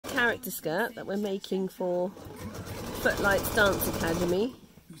character skirt that we're making for Footlights Dance Academy,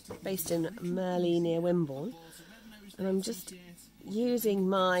 based in Merley near Wimborne. And I'm just using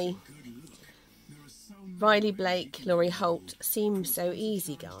my Riley Blake Laurie Holt Seam So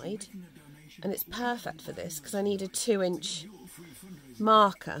Easy guide, and it's perfect for this because I need a 2-inch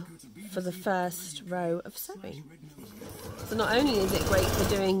marker for the first row of sewing. So not only is it great for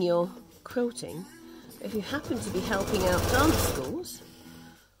doing your quilting, but if you happen to be helping out dance schools,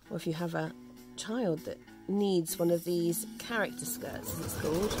 or if you have a child that needs one of these character skirts, as it's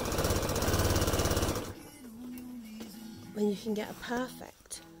called, then you can get a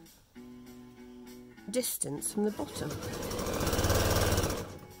perfect distance from the bottom.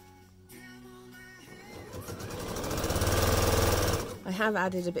 I have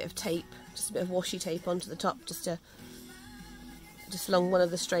added a bit of tape, just a bit of washi tape onto the top, just along one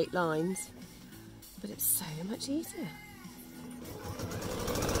of the straight lines, but it's so much easier.